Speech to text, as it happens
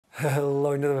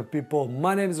Hello internet people,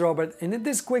 my name is Robert, and in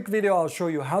this quick video I'll show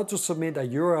you how to submit a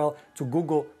URL to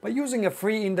Google by using a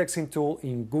free indexing tool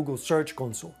in Google Search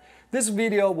Console. This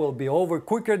video will be over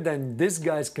quicker than this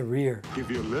guy's career. Give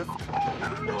you a lift?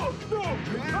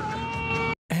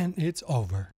 And it's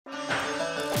over.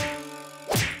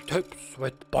 Tips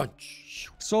with punch.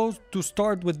 So to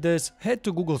start with this, head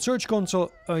to Google Search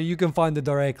Console. You can find the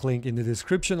direct link in the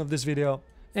description of this video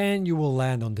and you will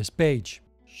land on this page.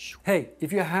 Hey,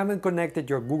 if you haven't connected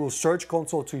your Google Search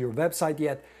Console to your website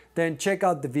yet, then check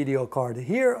out the video card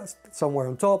here, somewhere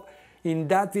on top. In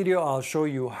that video, I'll show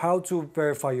you how to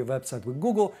verify your website with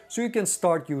Google so you can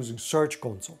start using Search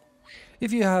Console.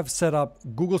 If you have set up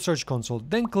Google Search Console,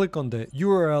 then click on the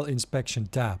URL Inspection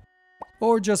tab.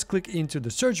 Or just click into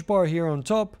the search bar here on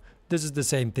top. This is the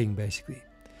same thing basically.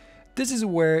 This is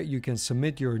where you can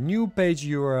submit your new page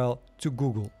URL to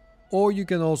Google. Or you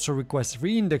can also request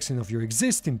reindexing of your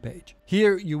existing page.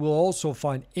 Here you will also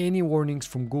find any warnings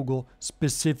from Google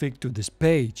specific to this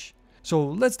page. So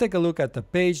let's take a look at the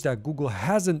page that Google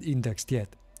hasn't indexed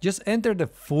yet. Just enter the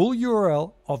full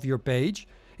URL of your page,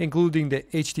 including the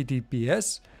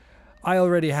HTTPS. I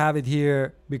already have it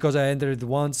here because I entered it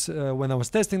once when I was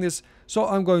testing this, so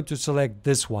I'm going to select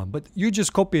this one. But you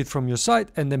just copy it from your site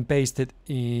and then paste it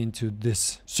into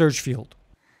this search field.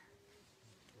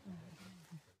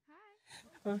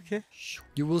 Okay.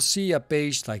 You will see a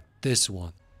page like this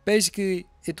one. Basically,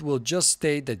 it will just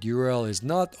state that URL is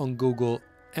not on Google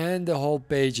and the whole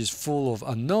page is full of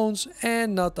unknowns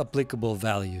and not applicable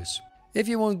values. If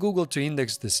you want Google to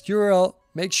index this URL,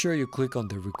 make sure you click on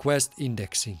the request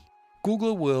indexing.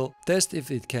 Google will test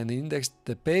if it can index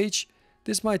the page.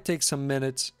 This might take some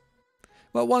minutes,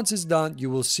 but once it's done, you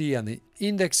will see an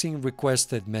indexing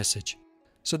requested message.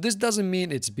 So this doesn't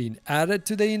mean it's been added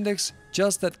to the index,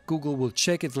 just that Google will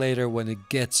check it later when it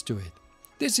gets to it.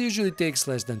 This usually takes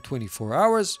less than 24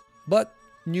 hours, but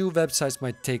new websites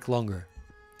might take longer.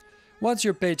 Once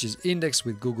your page is indexed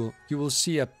with Google, you will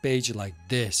see a page like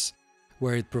this,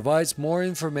 where it provides more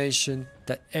information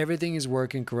that everything is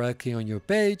working correctly on your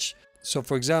page. So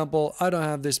for example, I don't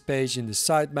have this page in the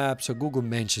sitemap, so Google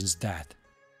mentions that.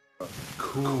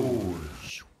 Cool.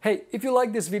 Hey, if you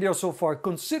like this video so far,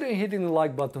 consider hitting the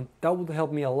like button. That would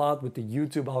help me a lot with the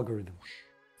YouTube algorithm.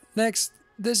 Next,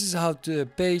 this is how the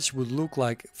page would look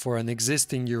like for an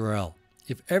existing URL.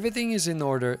 If everything is in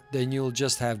order, then you'll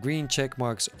just have green check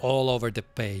marks all over the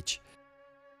page.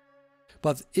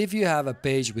 But if you have a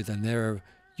page with an error,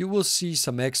 you will see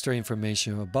some extra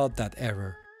information about that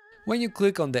error. When you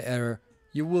click on the error,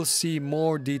 you will see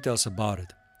more details about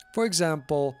it. For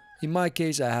example, in my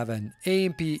case, I have an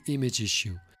AMP image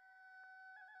issue.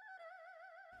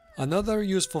 Another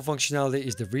useful functionality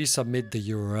is to resubmit the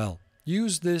URL.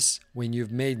 Use this when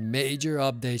you've made major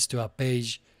updates to a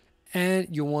page and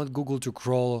you want Google to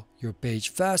crawl your page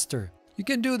faster. You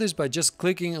can do this by just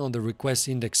clicking on the request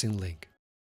indexing link.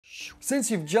 Since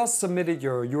you've just submitted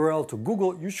your URL to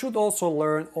Google, you should also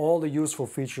learn all the useful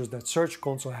features that Search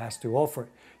Console has to offer.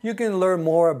 You can learn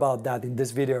more about that in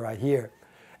this video right here.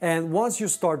 And once you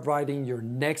start writing your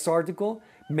next article,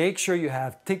 make sure you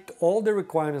have ticked all the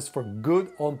requirements for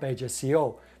good on-page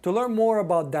SEO. To learn more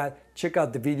about that, check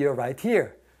out the video right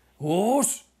here.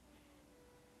 Oos!